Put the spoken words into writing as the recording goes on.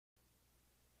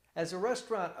As a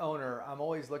restaurant owner, I'm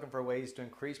always looking for ways to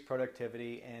increase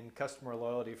productivity and customer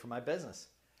loyalty for my business.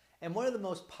 And one of the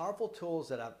most powerful tools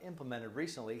that I've implemented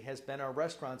recently has been our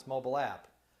restaurant's mobile app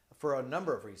for a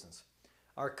number of reasons.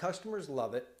 Our customers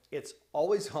love it. It's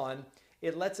always on.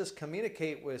 It lets us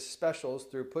communicate with specials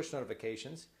through push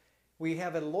notifications. We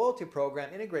have a loyalty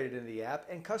program integrated into the app,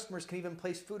 and customers can even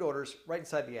place food orders right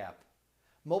inside the app.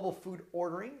 Mobile food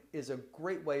ordering is a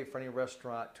great way for any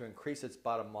restaurant to increase its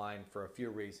bottom line for a few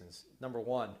reasons. Number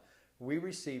one, we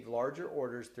receive larger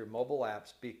orders through mobile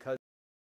apps because